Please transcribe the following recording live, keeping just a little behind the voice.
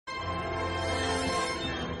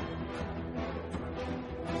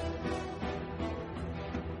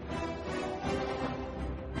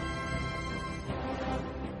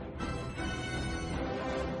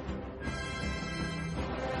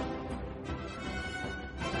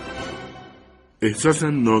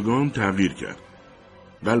احساسم ناگهان تغییر کرد.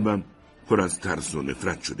 قلبم پر از ترس و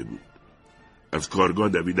نفرت شده بود. از کارگاه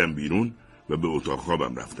دویدم بیرون و به اتاق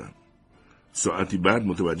خوابم رفتم. ساعتی بعد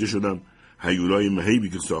متوجه شدم هیولای مهیبی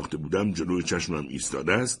که ساخته بودم جلوی چشمم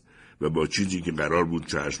ایستاده است و با چیزی که قرار بود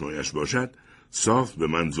چشمایش باشد صاف به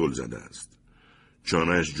من زل زده است.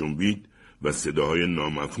 چانه‌اش جنبید و صداهای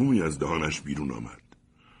نامفهومی از دهانش بیرون آمد.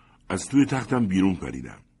 از توی تختم بیرون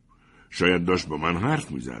پریدم. شاید داشت با من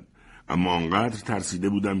حرف میزد، اما آنقدر ترسیده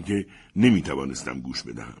بودم که نمیتوانستم گوش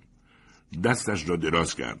بدهم. دستش را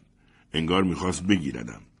دراز کرد، انگار میخواست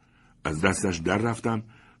بگیردم. از دستش در رفتم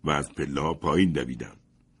و از پله‌ها پایین دویدم.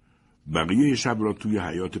 بقیه شب را توی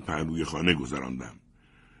حیاط پهلوی خانه گذراندم.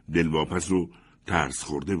 دلواپس و ترس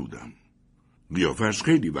خورده بودم. قیافش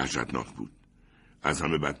خیلی وحشتناک بود. از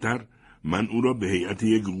همه بدتر من او را به هیئت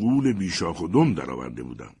یک غول بیشاخ و دم درآورده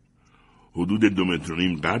بودم. حدود 2.5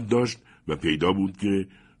 متر قد داشت و پیدا بود که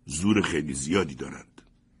زور خیلی زیادی دارد.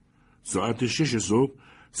 ساعت 6 صبح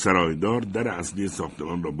سرایدار در اصلی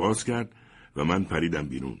ساختمان را باز کرد و من پریدم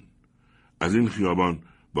بیرون. از این خیابان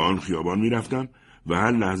با آن خیابان می رفتم و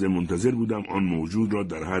هر لحظه منتظر بودم آن موجود را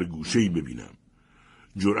در هر گوشه‌ای ببینم.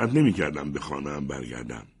 جرأت نمی کردم به خانه‌ام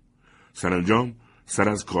برگردم. سرانجام سر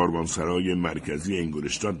از کاروانسرای مرکزی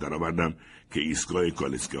انگلشتاد درآوردم که ایستگاه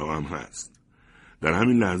کالسکه ها هم هست. در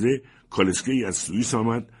همین لحظه کالسکه‌ای از سوئیس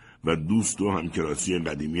آمد و دوست و همکلاسی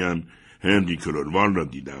قدیمیم هنری کلوروال را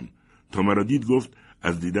دیدم. تا مرا دید گفت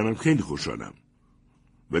از دیدنم خیلی خوشحالم.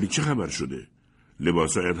 ولی چه خبر شده؟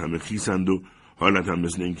 لباسایت همه خیسند و حالت هم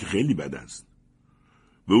مثل اینکه خیلی بد است.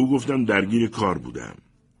 به او گفتم درگیر کار بودم.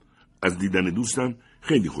 از دیدن دوستم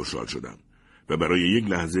خیلی خوشحال شدم و برای یک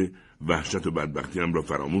لحظه وحشت و بدبختیم را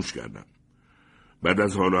فراموش کردم. بعد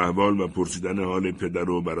از حال و احوال و پرسیدن حال پدر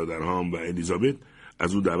و برادرهام و الیزابت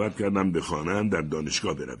از او دعوت کردم به خانه‌ام در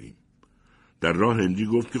دانشگاه برویم. در راه هنری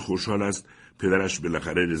گفت که خوشحال است پدرش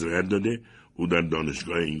بالاخره رضایت داده او در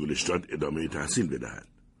دانشگاه انگلشتاد ادامه تحصیل بدهد.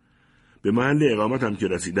 به محل اقامتم که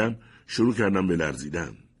رسیدم شروع کردم به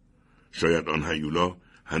لرزیدن. شاید آن هیولا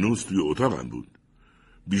هنوز توی اتاقم بود.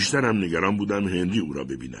 بیشترم نگران بودم هنری او را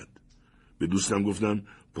ببیند. به دوستم گفتم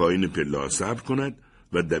پایین پله‌ها صبر کند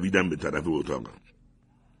و دویدم به طرف اتاقم.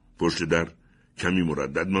 پشت در کمی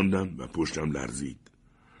مردد ماندم و پشتم لرزید.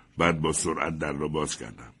 بعد با سرعت در را باز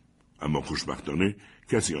کردم. اما خوشبختانه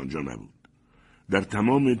کسی آنجا نبود. در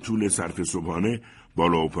تمام طول صرف صبحانه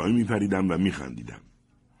بالا و پایین میپریدم و میخندیدم.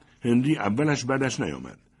 هنری اولش بدش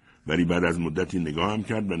نیامد، ولی بعد از مدتی نگاهم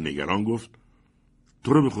کرد و نگران گفت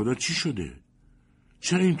تو رو به خدا چی شده؟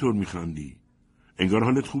 چرا اینطور میخندی؟ انگار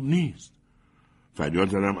حالت خوب نیست. فریاد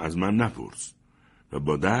زدم از من نپرس و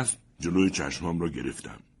با دست جلوی چشمام را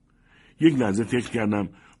گرفتم. یک لحظه فکر کردم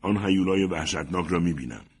آن هیولای وحشتناک را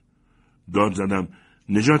میبینم. داد زدم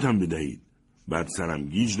نجاتم بدهید. بعد سرم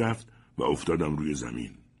گیج رفت و افتادم روی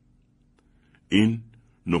زمین. این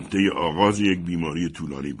نقطه آغاز یک بیماری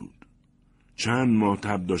طولانی بود. چند ماه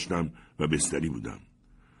تب داشتم و بستری بودم.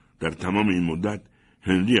 در تمام این مدت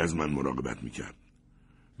هنری از من مراقبت میکرد.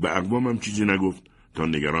 به اقوامم چیزی نگفت تا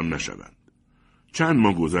نگران نشوند. چند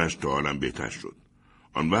ماه گذشت تا حالم بهتر شد.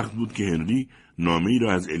 آن وقت بود که هنری نامه‌ای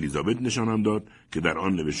را از الیزابت نشانم داد که در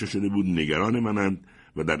آن نوشته شده بود نگران منند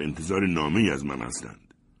و در انتظار نامه‌ای از من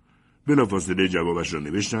هستند. بلافاصله جوابش را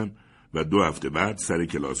نوشتم و 2 هفته بعد سر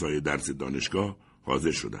کلاس‌های درس دانشگاه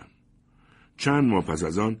حاضر شدم. چند ماه پس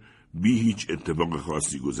از آن بی هیچ اتفاق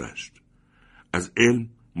خاصی گذشت. از علم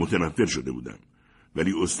متنفر شده بودم،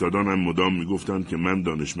 ولی استادانم مدام میگفتند که من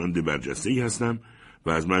دانشمند برجسته‌ای هستم و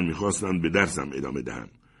از من میخواستند به درسم ادامه دهم،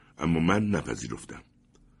 اما من نپذیرفتم.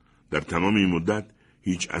 در تمام این مدت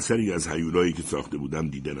هیچ اثری از هیولایی که ساخته بودم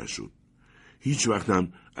دیده نشد. هیچ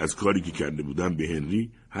وقتم از کاری که کرده بودم به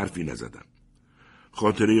هنری حرفی نزدم.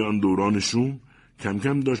 خاطره آن دوران شوم کم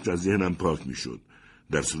کم داشت از ذهنم پاک میشد،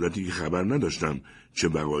 در صورتی که خبر نداشتم چه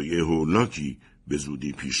وقایع هولناکی به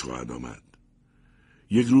زودی پیش خواهد آمد.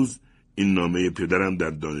 یک روز این نامه پدرم در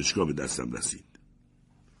دانشگاه به دستم رسید.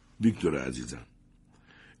 ویکتور عزیزم،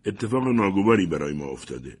 اتفاق ناگواری برای ما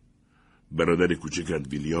افتاده. برادر کوچکت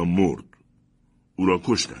ویلیام مرد. او را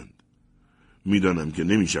کشتند. میدانم که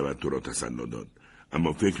نمی شود تو را تسلی داد،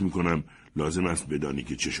 اما فکر میکنم لازم است بدانی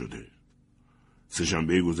که چه شده. 3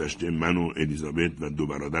 شنبه گذشته من و الیزابت و 2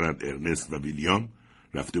 برادرت ارنست و ویلیام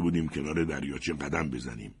رفته بودیم کنار دریاچه قدم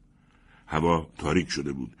بزنیم. هوا تاریک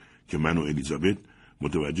شده بود که من و الیزابت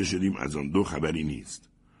متوجه شدیم از آن 2 خبری نیست.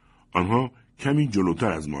 آنها کمی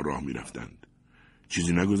جلوتر از ما راه می رفتند.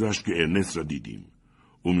 چیزی نگذشت که ارنست را دیدیم.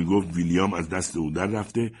 او می گفت ویلیام از دست او در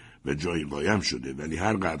رفته و جایی قایم شده، ولی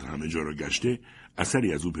هر قدر همه جا را گشته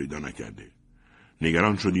اثری از او پیدا نکرده.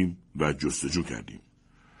 نگران شدیم و جستجو کردیم.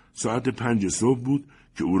 ساعت 5 صبح بود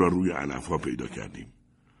که او را روی علفها پیدا کردیم.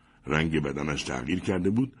 رنگ بدنش تغییر کرده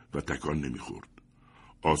بود و تکان نمیخورد.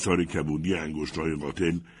 آثار کبودی انگشت‌های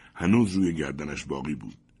قاتل هنوز روی گردنش باقی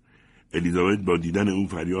بود. الیزابت با دیدن او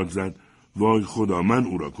فریاد زد: وای خدا، من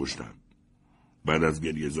او را کشتم. بعد از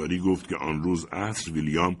گریه‌زاری گفت که آن روز عصر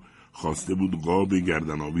ویلیام خواسته بود قاب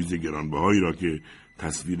گردن‌آویز گرانبهایی را که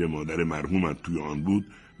تصویر مادر مرحومت توی آن بود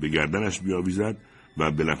به گردنش بیاویزد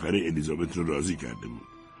و بالاخره الیزابت را راضی کرده بود.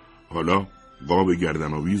 حالا قاب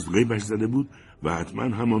گردن‌آویز غیبش زده بود و حتما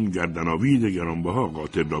همان گردن‌آویز گرانبها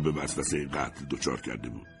قاتل را به وسوسه قتل دچار کرده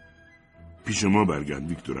بود. پیش ما برگرد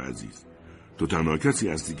ویکتور عزیز. تو تنها کسی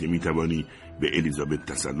هستی که میتوانی به الیزابت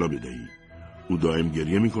تسلی بدهی. او دائم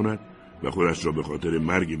گریه میکند و خودش را به خاطر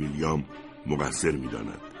مرگ ویلیام مقصر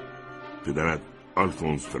میداند. پدرت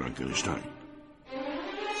آلفونس فرانکنشتاین.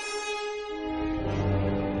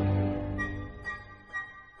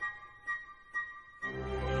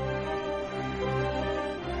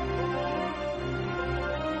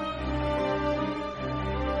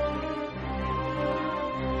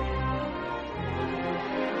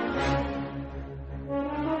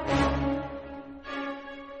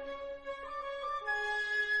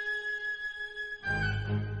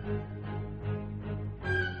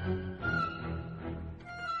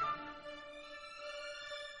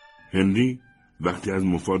 هنری وقتی از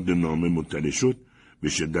مفاد نامه مطلع شد به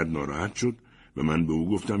شدت ناراحت شد و من به او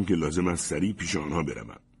گفتم که لازم است سریع پیش آنها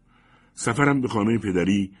بروم. سفرم به خانه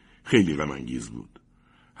پدری خیلی غم انگیز بود.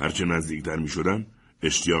 هرچه نزدیکتر می شدم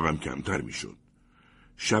اشتیاقم کمتر می شد.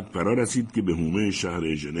 شب فرا رسید که به حومه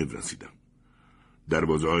شهر ژنو رسیدم.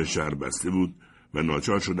 دروازه‌های شهر بسته بود و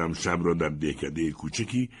ناچار شدم شب را در دهکده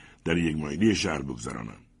کوچکی در یک مایلی شهر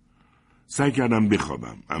بگذرانم. سعی کردم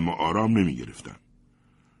بخوابم اما آرام نمی گرفتم.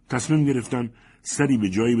 تصمیم گرفتم سری به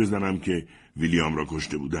جایی بزنم که ویلیام را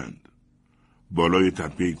کشته بودند. بالای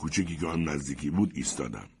تپه کوچکی که آن نزدیکی بود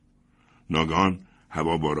ایستادم. ناگهان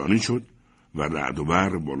هوا بارانی شد و رعد و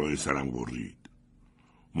برق بالای سرم غرید.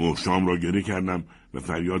 مشتام را گره کردم و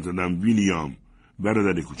فریاد زدم: ویلیام،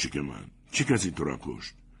 برادر کوچک من، چه کسی تو را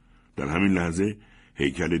کشت؟ در همین لحظه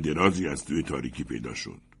هیکل درازی از توی تاریکی پیدا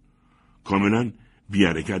شد. کاملا بی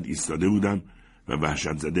حرکت ایستاده بودم و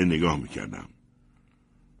وحشت زده نگاه میکردم.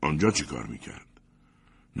 آنجا چه کار میکرد؟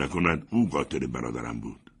 نکند او قاتل برادرم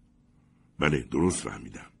بود؟ بله، درست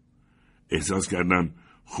فهمیدم. احساس کردم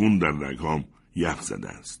خون در رگهام یخ زده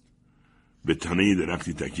است. به تنه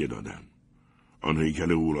درختی تکیه دادم. آن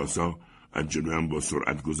هیکل اوراسا از جلویم با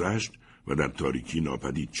سرعت گذشت و در تاریکی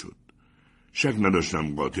ناپدید شد. شک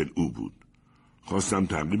نداشتم قاتل او بود. خواستم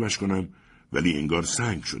تعقیبش کنم ولی انگار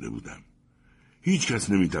سنگ شده بودم. هیچ کس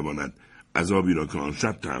نمیتواند عذابی را که آن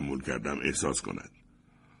شب تحمل کردم احساس کند.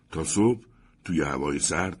 تا صبح توی هوای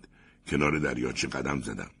سرد کنار دریاچه قدم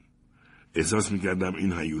زدم. احساس میکردم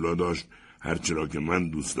این هیولا داشت هرچه را که من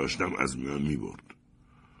دوست داشتم از میان میبرد.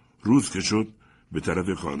 روز که شد به طرف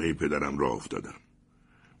خانه پدرم راه افتادم.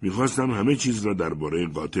 میخواستم همه چیز را درباره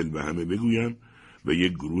قاتل به همه بگویم و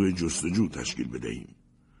یک گروه جستجو تشکیل بدهیم.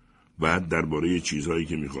 بعد درباره چیزهایی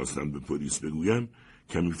که میخواستم به پلیس بگویم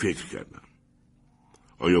کمی فکر کردم.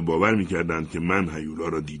 آیا باور میکردند که من هیولا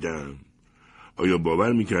را دیدم؟ آیا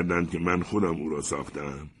باور میکردند که من خودم او را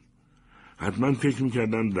ساختم؟ حتما فکر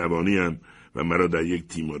میکردند روانیم و مرا در یک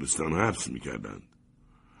تیمارستان حبس میکردند.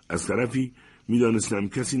 از طرفی میدانستم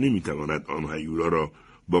کسی نمیتواند آن هیولا را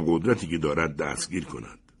با قدرتی که دارد دستگیر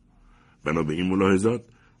کند. بنا به این ملاحظات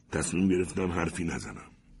تصمیم گرفتم حرفی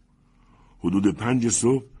نزنم. حدود 5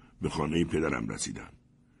 صبح به خانه پدرم رسیدم.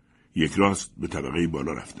 یک راست به طبقه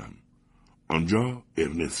بالا رفتم. آنجا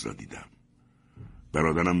ارنست را دیدم.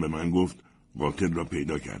 برادرم به من گفت قاتل را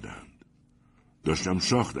پیدا کردند. داشتم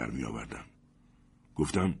شاخ در می آوردم.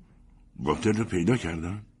 گفتم قاتل را پیدا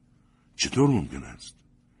کردند؟ چطور ممکن است؟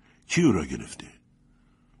 کی او را گرفته؟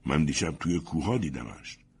 من دیشب توی کوها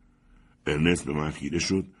دیدمش. ارنست به من خیره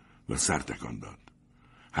شد و سر تکان داد.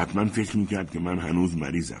 حتما فکر میکرد که من هنوز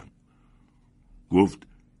مریضم. گفت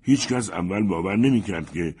هیچ کس اول باور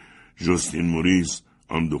نمیکرد که ژوستین موریس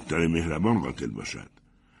آن دختر مهربان قاتل باشد.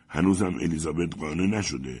 هنوزم الیزابت قانع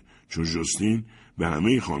نشده چون ژوستین به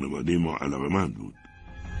همه خانواده ما علاقه‌مند بود.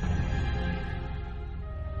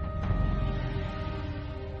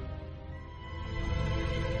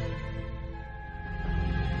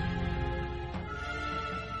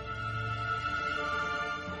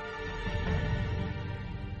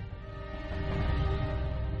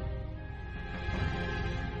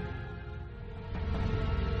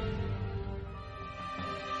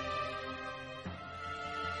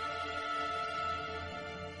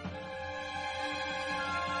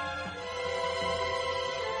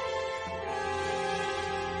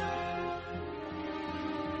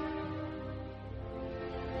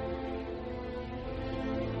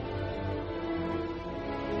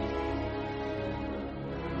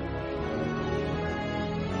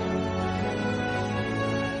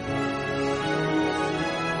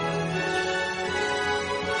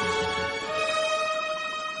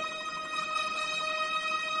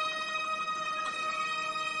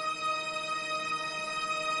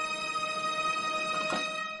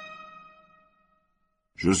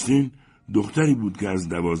 جوستین دختری بود که از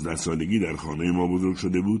 12 سالگی در خانه ما بزرگ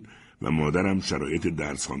شده بود و مادرم شرایط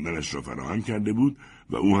درس خواندنش را فراهم کرده بود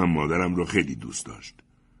و او هم مادرم را خیلی دوست داشت.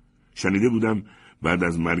 شنیده بودم بعد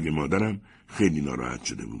از مرگ مادرم خیلی ناراحت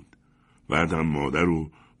شده بود. بعد هم مادر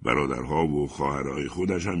و برادرها و خواهرای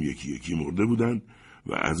خودش هم یکی یکی مرده بودند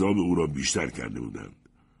و عذاب او را بیشتر کرده بودند.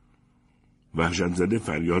 وحشت زده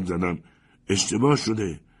فریاد زدم اشتباه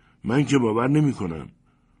شده، من که باور نمی کنم.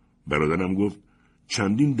 برادرم گفت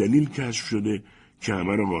چندین دلیل کشف شده که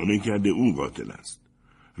همه را قانع کرده او قاتل است.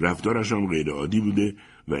 رفتارش هم غیر عادی بوده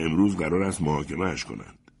و امروز قرار است محاکمه‌اش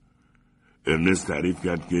کنند. ارنست تعریف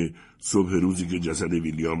کرد که صبح روزی که جسد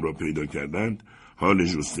ویلیام را پیدا کردند حال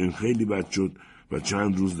جوستین خیلی بد شد و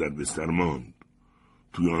چند روز در بستر ماند.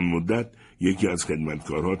 توی آن مدت یکی از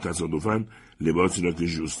خدمتکارها تصادفاً لباسی را که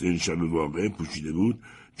جوستین شب واقعه پوشیده بود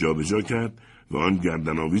جابجا کرد و آن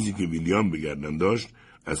گردن‌آویزی که ویلیام به گردن داشت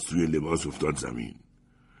از توی لباس افتاد زمین.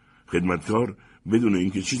 خدمتکار بدون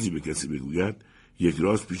اینکه چیزی به کسی بگوید یک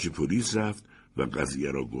راست پیش پلیس رفت و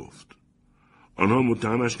قضیه را گفت. آنها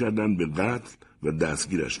متهمش کردند به قتل و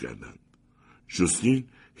دستگیرش کردند. جوستین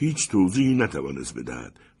هیچ توضیحی نتوانست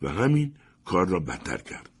بدهد و همین کار را بدتر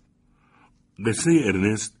کرد. قصه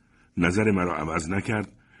ارنست نظر مرا عوض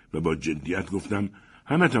نکرد و با جدیت گفتم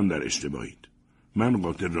همتان در اشتباهید. من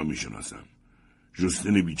قاتل را میشناسم.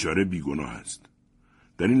 جوستین بیچاره بیگناه است.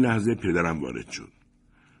 در این لحظه پدرم وارد شد.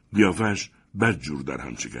 قیافه‌اش بدجور در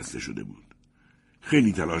هم شکسته شده بود.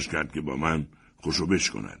 خیلی تلاش کرد که با من خوشوبش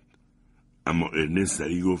کند. اما ارنست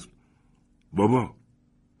سریع گفت بابا،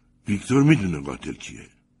 ویکتور میدونه قاتل کیه.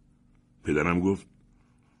 پدرم گفت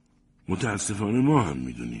متاسفانه ما هم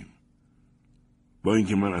میدونیم. با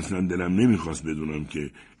اینکه من اصلا دلم نمیخواست بدونم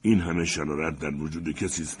که این همه شرارت در وجود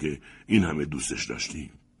کسی است که این همه دوستش داشتیم.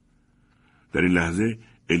 در این لحظه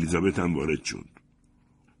الیزابت هم وارد شد.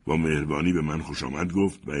 با مهربانی به من خوش آمد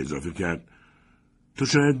گفت و اضافه کرد تو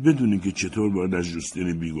شاید بدونی که چطور باید از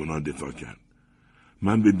جوستین بیگناه دفاع کرد.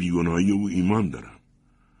 من به بیگناهی او ایمان دارم.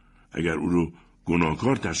 اگر او رو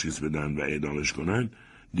گناهکار تشخیص بدن و اعدامش کنن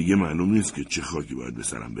دیگه معلوم نیست که چه خاکی باید به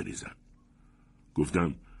سرم بریزن.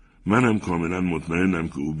 گفتم من هم کاملا مطمئنم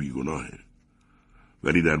که او بیگناهه.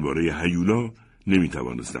 ولی درباره هیولا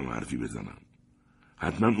نمیتوانستم حرفی بزنم.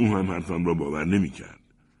 حتما او هم حرفم را باور نمیکرد.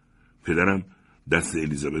 پدرم دست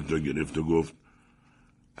الیزابت را گرفت و گفت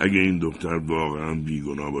اگه این دختر واقعا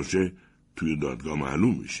بیگناه باشه توی دادگاه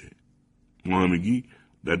معلوم میشه. ما همگی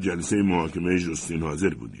در جلسه محاکمه جوستین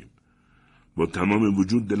حاضر بودیم. با تمام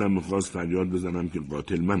وجود دلم میخواست فریاد بزنم که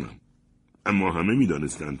قاتل منم. اما همه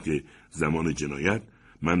میدانستند که زمان جنایت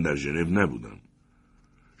من در ژنو نبودم.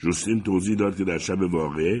 جوستین توضیح داد که در شب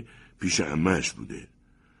واقعه پیش عمه‌اش بوده.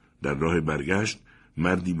 در راه برگشت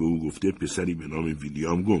مردی به او گفته پسری به نام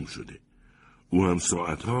ویلیام گم شده. او هم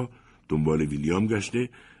ساعتها دنبال ویلیام گشته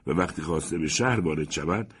و وقتی خواسته به شهر وارد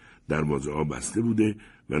شود دروازه ها بسته بوده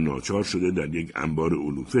و ناچار شده در یک انبار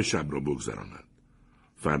علوفه شب را بگذراند.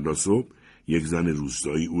 فردا صبح یک زن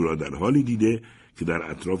روستایی او را در حالی دیده که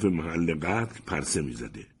در اطراف محل قتل پرسه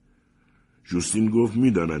می‌زده. جوستین گفت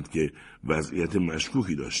می‌داند که وضعیت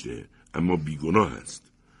مشکوکی داشته اما بیگناه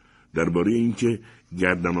است. درباره اینکه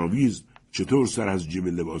گردن‌آویز چطور سر از جیب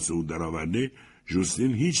لباس او درآورده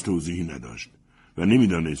جوستین هیچ توضیحی نداشت و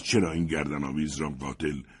نمی‌دانست چرا این گردن‌آویز را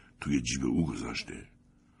قاتل توی جیب او گذاشته.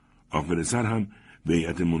 آخر سر هم به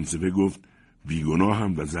هیئت منصفه گفت بیگناه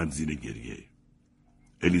هم و زد زیر گریه.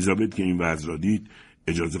 الیزابت که این وضع را دید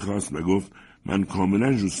اجازه خواست و گفت من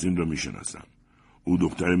کاملا جوستین را میشناسم. او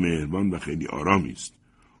دختر مهربان و خیلی آرامی است.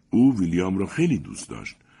 او ویلیام را خیلی دوست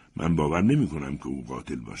داشت. من باور نمی کنم که او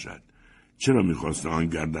قاتل باشد. چرا میخواست آن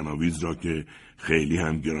گردن‌آویز را که خیلی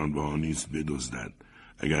هم گرانبها نیست بدزدد؟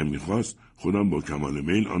 اگر میخواست خودم با کمال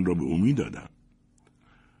میل آن را به او میدادم.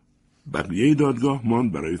 بقیه دادگاه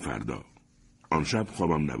ماند برای فردا. آن شب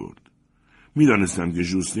خوابم نبرد. میدانستم که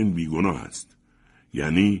جوستین بیگناه است.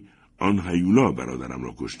 یعنی آن هیولا برادرم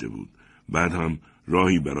را کشته بود. بعد هم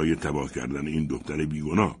راهی برای تباه کردن این دختر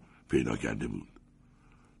بیگناه پیدا کرده بود.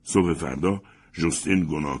 صبح فردا جوستین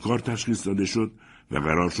گناهکار تشخیص داده شد و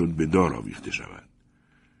قرار شد به دار آویخته شود.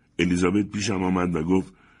 الیزابت پیشم آمد و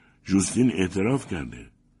گفت جوستین اعتراف کرده.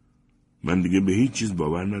 من دیگه به هیچ چیز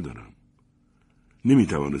باور ندارم.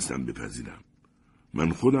 نمیتوانستم بپذیرم. من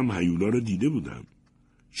خودم هیولا را دیده بودم.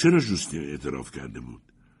 چرا جوستین اعتراف کرده بود؟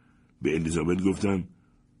 به الیزابت گفتم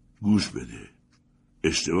گوش بده.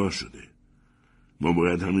 اشتباه شده. ما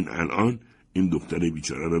باید همین الان این دختر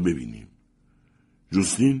بیچاره را ببینیم.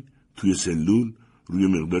 جوستین توی سلول روی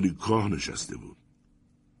مقداری کاه نشسته بود.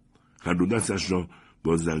 هر دو دستش را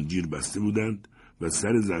با زنجیر بسته بودند و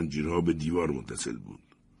سر زنجیرها به دیوار متصل بود.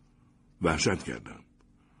 وحشت کردم.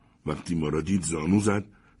 وقتی ما را دید زانو زد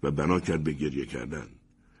و بنا کرد به گریه کردن.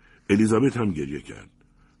 الیزابت هم گریه کرد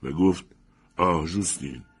و گفت آه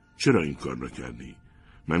جوستین، چرا این کار را کردی؟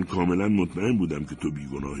 من کاملا مطمئن بودم که تو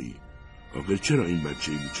بیگناهی. آخه چرا این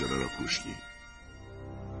بچه بیچاره را کشتی؟